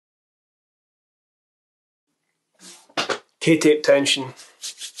K-tape tension.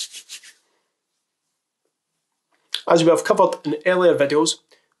 As we have covered in earlier videos,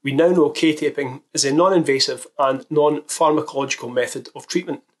 we now know K-taping is a non-invasive and non-pharmacological method of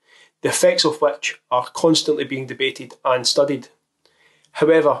treatment, the effects of which are constantly being debated and studied.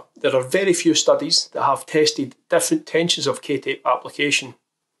 However, there are very few studies that have tested different tensions of K-tape application.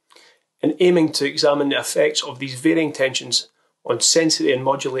 In aiming to examine the effects of these varying tensions on sensory and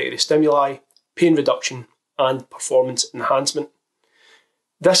modulatory stimuli, pain reduction, and performance enhancement.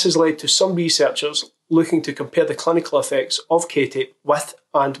 This has led to some researchers looking to compare the clinical effects of K-tape with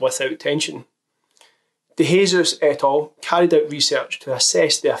and without tension. De Jesus et al. Carried out research to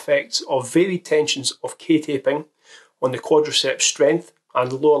assess the effects of varied tensions of K-taping on the quadriceps strength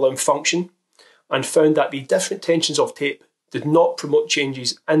and lower limb function, and found that the different tensions of tape did not promote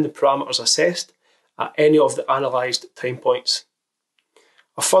changes in the parameters assessed at any of the analysed time points.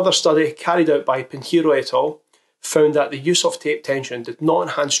 A further study carried out by Pinheiro et al. Found that the use of tape tension did not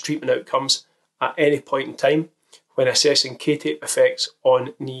enhance treatment outcomes at any point in time when assessing K-tape effects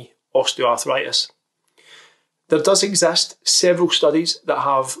on knee osteoarthritis. There does exist several studies that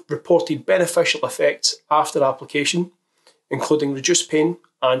have reported beneficial effects after application, including reduced pain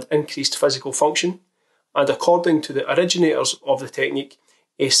and increased physical function, and according to the originators of the technique,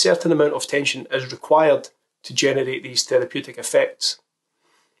 a certain amount of tension is required to generate these therapeutic effects.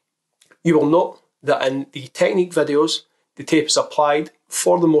 You will note that in the technique videos, the tape is applied,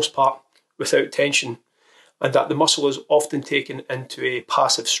 for the most part, without tension, and that the muscle is often taken into a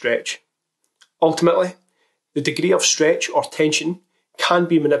passive stretch. Ultimately, the degree of stretch or tension can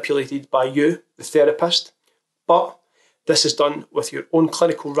be manipulated by you, the therapist, but this is done with your own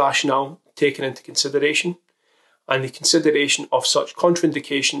clinical rationale taken into consideration, and the consideration of such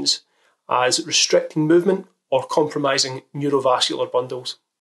contraindications as restricting movement or compromising neurovascular bundles.